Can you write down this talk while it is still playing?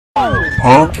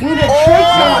Huh? You the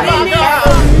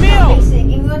trick basic.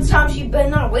 Give you a time, she better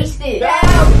not waste it. Oh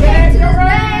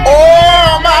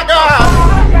my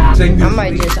god! I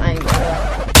might just ain't gonna.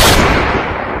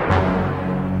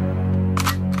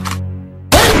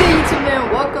 What's good, YouTube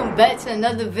man? Welcome back to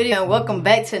another video and welcome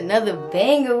back to another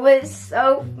banger with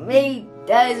so many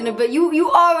daddies in the bed.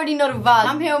 You already know the vibe.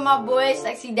 I'm here with my boy,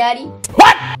 Sexy Daddy.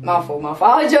 What? My fault.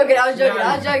 I was joking.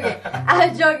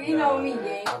 You know me,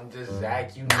 gang. I'm just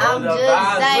Zach. You know I'm just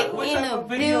Zach in the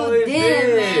building,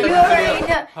 man. You already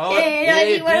know. Yeah,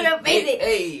 you wanna face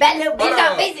it. Bad little bitch,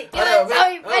 not face it. You wanna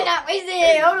tell me, but not face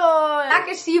it. Hold on. I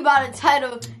can see by the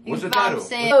title. What's the title? I'm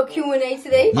saying? No Q&A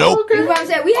today. Nope. You know what I'm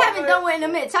saying? We haven't done one in a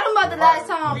minute. Tell them about the last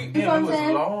time. You know what I'm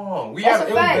saying? Long. That's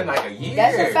a fact. Been like a year.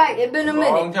 That's a fact. It's been a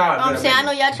minute. Long time. You know what I'm saying? I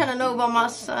know y'all trying to know about my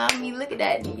son. I mean, look at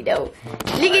that, you know. Look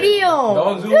at him.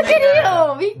 Don't zoom Look in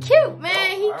at him. He cute,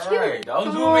 man. He cute. Right.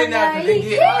 Don't zoom in now because it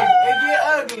get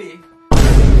ugly.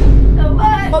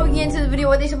 Before we get into the video,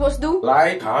 what they supposed to do?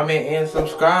 Like, comment, and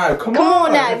subscribe. Come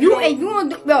on now. If you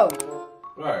want to do, bro.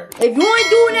 Right. If you ain't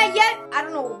doing that yet, I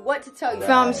don't know what to tell you. You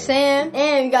know what I'm saying?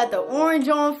 And you got the orange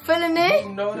on, feeling it.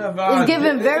 You know that vibe. It's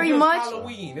giving very much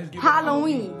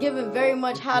Halloween. Giving very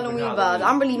much Halloween vibes.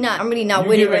 I'm really not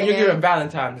with it right now. You're giving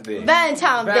Valentine's Day.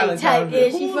 Valentine's Day type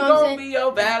ish. You feel what I'm saying? Be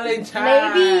your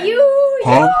Valentine? Maybe you.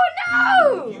 Huh? You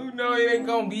know. You know it ain't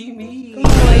gonna be me. Come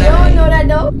on, you don't know that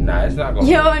though. Nah, it's not gonna.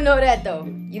 You don't know that though.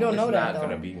 You don't know that It's though. not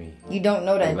gonna be me. You don't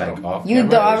know that like, though. You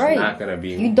don't. Alright. It's not gonna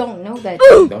be me. You don't know that.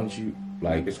 Though. Don't you?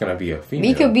 Like, it's gonna be a female.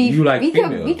 We could be. You like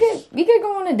females. We could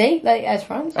go on a date like as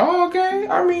friends. Oh, okay.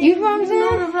 I mean, you know what I'm saying? You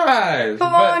know the vibes.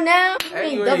 Come on now. You ain't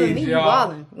anyways, dubbing me, you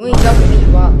wildin'. You ain't dubbing me, you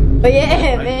wildin'. But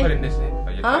yeah, man. You putting this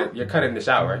in? You're cutting this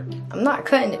out, right? I'm not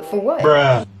cutting it for what?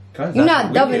 Bruh. You're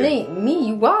not dubbing me,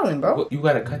 you wildin', bro. Well, you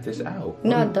gotta cut this out.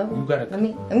 You're not dubbing. You gotta. Let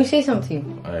me say something to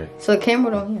you. Alright. So the camera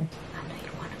don't hear. I know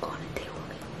you wanna go on a date with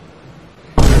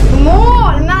me. Come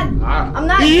on, I'm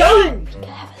not done. We can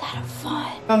have a lot of fun.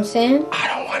 You know what I'm saying? I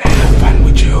don't wanna have fun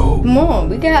with you. Come on,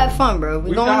 we can have fun, bro.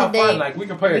 We go on a date. Like, we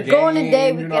can play a game. We go on a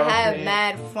date, we can have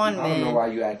mad fun, man. I don't know why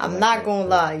you acting I'm not gonna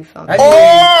lie, you feel me?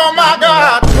 Oh my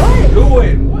god! What? Do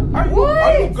it. Are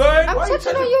you good? I'm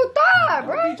touching on your thigh,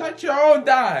 bro. You touch your own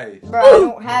thighs. Bro, I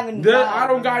don't have any thighs. I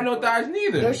don't got no thighs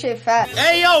neither. Your shit fat.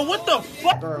 Hey, yo, what the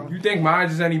fuck? Bro. You think mine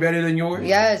is any better than yours?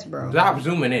 Yes, bro. Stop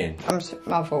zooming in.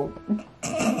 My fault.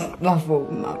 My fault.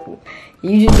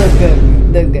 You just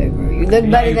look good, bro. You look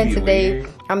better than today. Weird.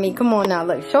 I mean, come on now.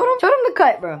 Look, show them the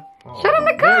cut, bro. Show them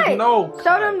the cut. No cut.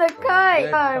 Show them the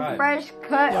cut. Fresh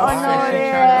cut on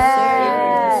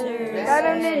there. Show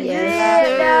them the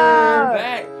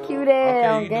jig. Cute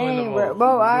ass game, bro.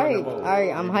 Bro, alright.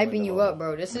 I'm hyping you up,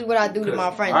 bro. This is what I do to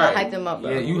my friends. I hype them up, bro.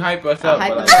 Yeah, you hype us up, but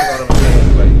you know what I'm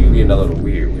saying? But you getting a little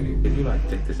weird with it. If you like,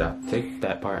 take this out. Take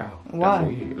that part out. Why?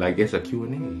 Weird. Like, it's a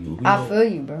Q&A. I feel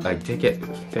you, bro. Like, take it out.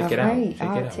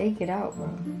 I'll take it out, bro.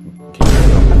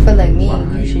 I feel like me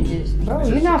and you should just... Bro,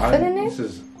 you not feeling it?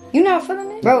 You not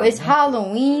feeling it? Bro, it's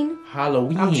Halloween.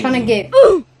 I'm trying to get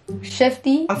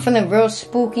shifty. I'm feeling real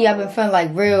spooky. I've been feeling like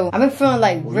real. You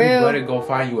better go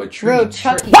find you a treat. Real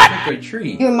Chucky. Trick or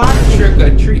treat. You're my trick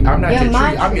or treat. I'm not your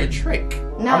treat. I'm your trick.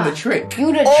 Nah, I'm the trick. You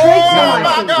the trick.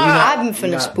 I've been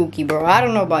feeling spooky, bro. I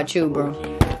don't know about you, bro.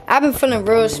 I've been feeling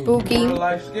real spooky. Real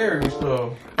life scary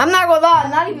stuff. I'm not gonna lie,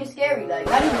 not even scary. Like,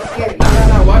 not even scary.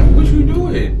 Nah, what you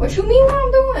doing? What you mean what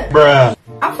I'm doing? Bruh.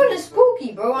 I'm feeling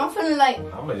spooky, bro. I'm feeling like,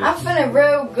 I'm feeling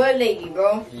real good lately,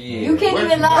 bro. Yeah. You can't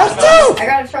even lie. I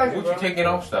gotta charge you, bro. What you taking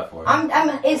off stuff for?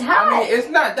 It's hot. I mean, it's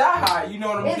not that hot. You know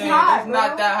what I'm saying? Hot, it's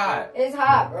not that hot. It's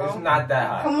hot, bro. It's not that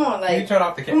hot. Come on, like. You turn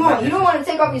off the camera. Come on, you don't want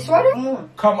to take off your sweater? Come on.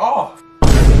 Come off.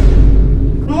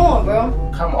 Come on, bro.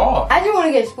 Come off. I just want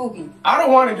to get spooky. I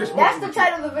don't want to get spooky. That's the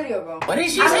title of the video, bro. What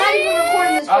is she I'm saying? not even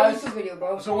recording this for YouTube video,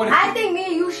 bro. So what is I think me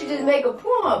and you should just make a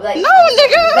porn. Like, no,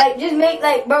 nigga. Like, just make,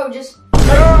 like, bro, just.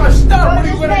 Stop. What are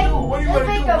you gonna do? What are you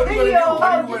gonna do?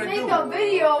 Make a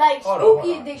video, like,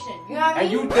 spooky addiction. You know what I mean?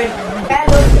 And you think that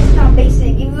little bitch not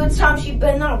basic. Give you a time, she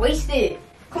better not waste it.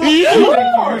 Come on. You think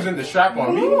you're using the strap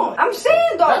on me? Come on. I'm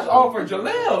saying, though. That's all for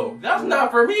Jaleel. That's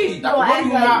not for me. You gonna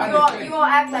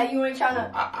act like you ain't trying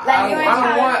to.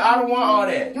 I don't want all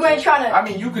that. You ain't trying to. I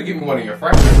mean, you could give me one of your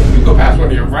friends. You could pass one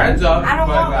of your friends up. I don't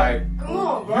want. Like, come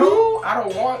on, bro. I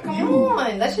don't want you. Come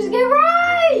on. Let's just get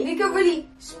right. We could really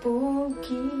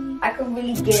spooky. I could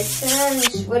really get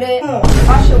serious with it. Come on.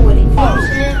 Usher with it. You know what I'm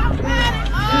saying?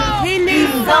 He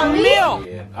needs some milk.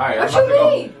 Yeah. Alright, what you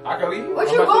mean? I can leave. What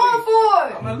you going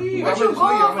for? I'm gonna leave. What you going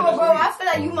for, bro? I feel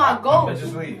like you my goat. I'm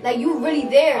just leave. Like you really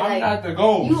there. I'm like, not the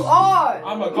ghost. You are.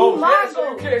 I'm a ghost. You my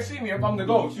so you can't see me if I'm the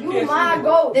ghost. You can't my see me.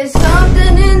 ghost. There's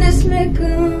something in this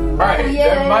liquor. Right.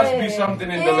 Yeah. There must be something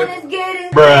in the liquor. It's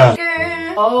getting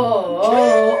thicker.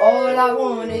 All I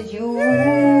want is you.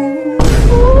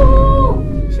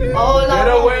 All Get I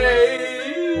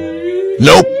away.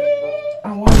 Nope.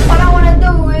 All I wanna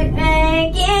do is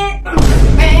get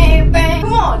bang bang.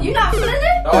 Come on, you not feeling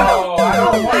it? Oh, I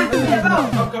don't want to.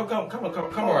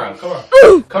 Come around.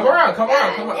 Come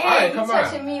around. Alright, come on.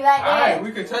 Touching me like that. Alright,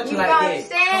 we can touch you like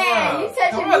that. You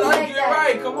touching me like that. Let's get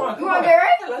right. Come on. You wanna get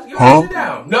right? Let's get right. Sit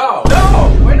down. No,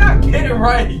 we're not getting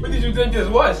right. What did you think this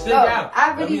was? Sit down.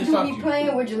 I really do be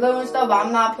playing with Jalil and stuff, but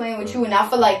I'm not playing with you. And I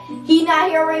feel like he not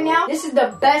here right now. This is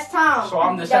the best time. So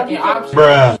I'm the second option.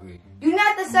 Bruh. You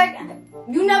not the second.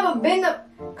 You never been the.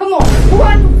 Come on, who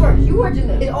I do first? You or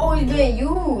Jalil? It's always been you.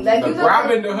 Like you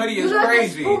grabbing the hoodie is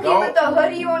crazy. You with the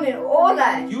hoodie on and all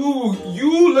that.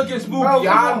 You looking spooky. Bro,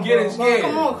 I'm getting scared.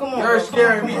 Come on. You're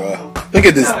scaring me. Look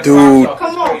at this dude.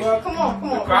 Come on, bro. Come on.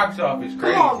 The Crocs off is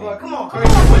crazy. Come on, bro. Come on. Put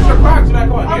your Crocs back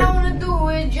on. All I wanna do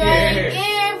is drink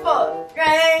and fuck.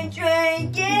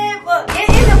 Drink and fuck. Get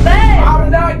in the bag. I'm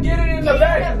not getting in the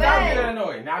bag.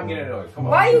 Now I'm getting annoyed. Come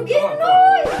on. Why you getting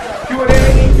annoyed?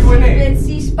 Q&A. Let's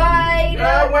see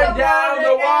Spider. Went down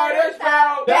the water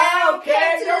spout. Down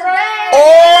came the rain.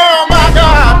 Oh my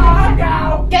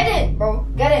God. Get in, bro.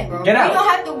 Get out. You don't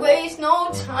have to waste no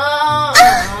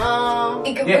time.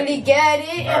 You can really get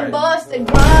it and bust the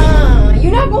grind.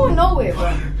 You're not going nowhere,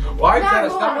 bro. Why you trying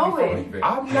to stop me from anything?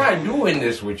 I'm not doing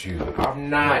this with you.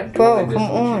 I'm not doing bro, this come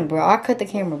with on, you. bro. I'll cut the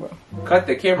camera, bro. Cut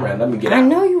the camera and let me get out. I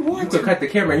know you want to. You could cut the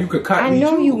camera and you could cut me. I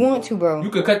know too. you want to, bro. You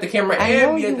could cut the camera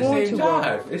and me at the same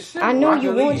time. It's simple. I know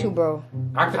you want to, bro.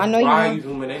 I know you why want. are you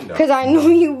zooming in, though? Because I know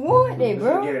you want it,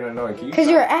 bro. Getting annoying. Because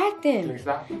you're acting. Can you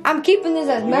stop? I'm keeping this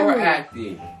as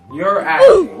memory. You're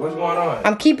acting. What's going on?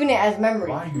 I'm keeping it as memory.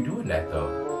 Why are you doing that,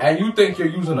 though? And you think you're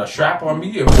using a strap on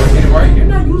me? If we're getting right, you're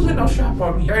not using no strap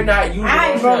on me. You're not using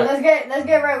Alright, no bro. strap. Let's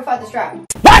get right without the strap.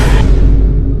 What?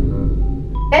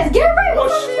 Let's get right Oh,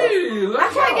 without shit. the strap.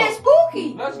 I'm trying to get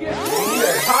spooky. Let's get spooky.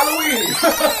 Halloween.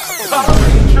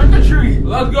 Trick or treat.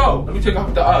 Let's go. Let me take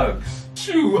off the Uggs.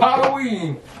 Shoot,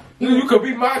 Halloween. You could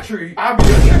be my tree. I'll be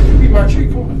your trick. You be my tree.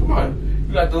 Come on.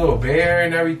 You got the little bear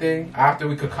and everything. After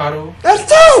we could cuddle. That's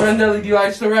dope. Turn the LED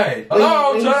lights to red.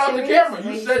 Hello, turn off the camera.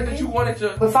 You said that you wanted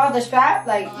to. Without the strap,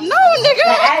 like No, nigga.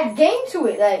 add game to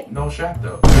it, like. No strap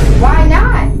though. Why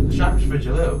not? The strap is for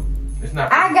Jalil. It's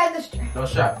not. I got the strap. No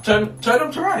strap. Turn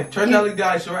them to red. Turn the LED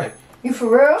lights to red. You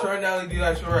for real? Turn the LED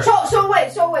lights to red. So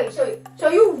wait. So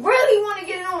you really want to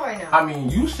get it on right now? I mean,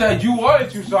 you said you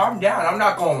wanted to, so I'm down. I'm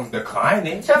not going to decline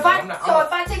it. So if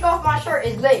I take off my shirt,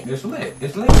 it's lit. It's lit.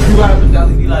 It's lit. You gotta put the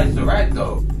LED lights to red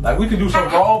though. Like we could do some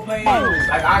role playing.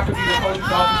 Like I could be the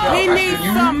police officer. He needs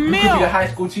some You milk. could be the high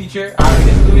school teacher. I'll be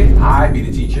the student. I'll be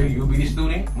the teacher. You be the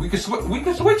student. We could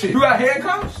switch it. You got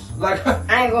handcuffs? Like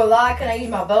I ain't gonna lie. Can I use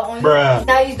my belt on you? Bruh. Can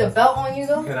I use the belt on you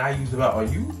though? Can I use the belt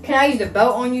on you? Can I use the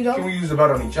belt on you though? Can we use the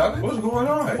belt on each other? What's going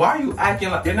on? Why are you acting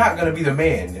like you're not gonna be the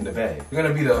man in the bed? You're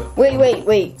gonna be the. Wait.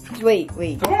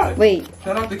 Come on. Wait.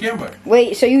 Turn off the camera.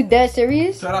 Wait. So you dead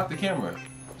serious? Turn off the camera.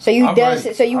 So you I'm dead?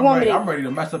 ready. So you want me to? I'm ready to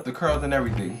mess up the curls and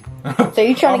everything. So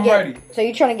you trying to get? ready. So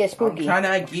you trying to get spooky? I'm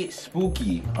trying to get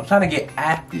spooky. I'm trying to get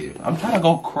active. I'm trying to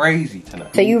go crazy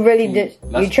tonight. So you really did?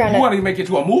 You trying You to? want to make it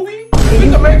to a movie? We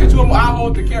can make it to a movie. I'll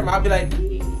hold the camera. I'll be like,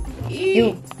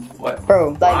 You, what? bro?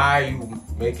 Like, why are you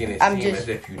making it I'm seem just- as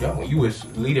if you don't? You was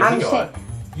leading I'm me saying- on.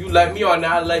 You let me on.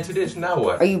 Now I led to this. Now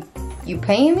what? are you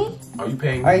paying me? Are you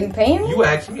paying me? Are you paying me? You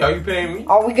asked me. Are you paying me?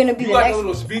 Are we gonna be You the got next? a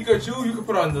little speaker too. You can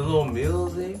put on the little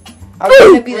music. Are we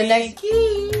gonna be the next?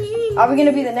 Are we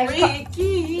gonna be the next?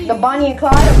 The Bonnie and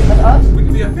Clyde of us? We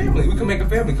can be a family. We can make a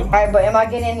family. Come on. Alright, but am I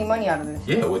getting any money out of this?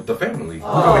 Yeah, with the family. We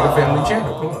can make a family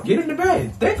channel. Come on. Get in the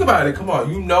bed. Think about it. Come on.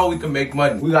 You know we can make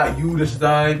money. We got you this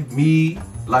time, me.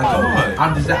 Like, come on.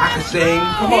 I can sing.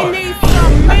 Come on.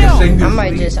 I can sing I this.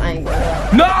 might just, I ain't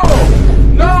gonna.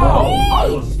 No! Are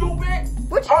you stupid?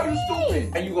 What Are you you mean?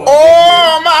 stupid? And you gonna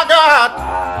Oh my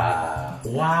God.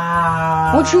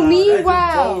 wow. What you mean, That just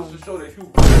wow? goes to show that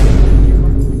you.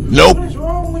 Nope. What is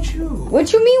wrong with you?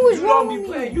 What you mean? What's You wrong don't be with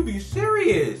me? playing. You be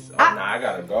serious. I- Nah, I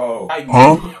gotta go.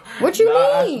 Huh? What you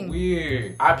Nah, mean? That's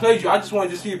weird. I played you. I just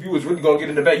wanted to see if you was really gonna get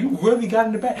in the bed. You really got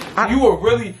in the bed. You were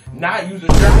really not use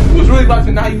the strap? You was really about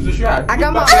to not use the strap. I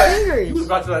got my fingers. You was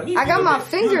about to let me. I got my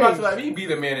fingers. You was about to let me be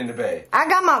the man in the bed. I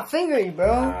got my fingers,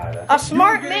 bro. A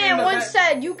smart man once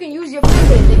said you can use your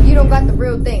fingers if you don't got the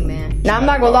real thing, man. Now I'm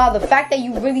not gonna lie, the fact that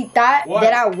you really thought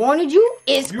that I wanted you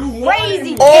is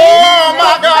crazy. Oh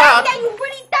my God! The fact that you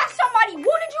really thought somebody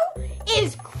wanted you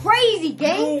is crazy,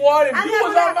 gang. You wanted me. You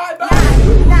was on my back.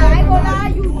 Nah, I ain't gonna lie,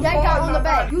 you dead got on the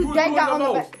back. You dead got on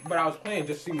the back. But I was playing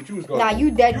just to see what you was going to do. Nah,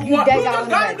 you dead got on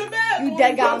the back. You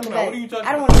dead got on the back. What are you talking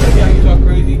I don't about? want to hear that. You talk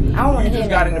crazy. I don't want to hear that. You just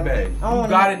got in the bed. You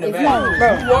got in the bed.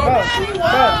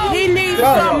 Bro. He needs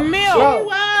some milk.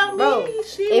 Bro,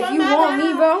 if you want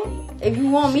me, bro. If you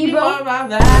want me, bro.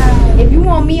 If you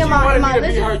want me and my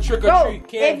lizard, bro.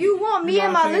 If you want me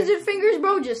and my lizard fingers,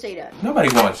 bro, just say that.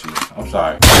 Nobody wants you. I'm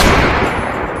sorry.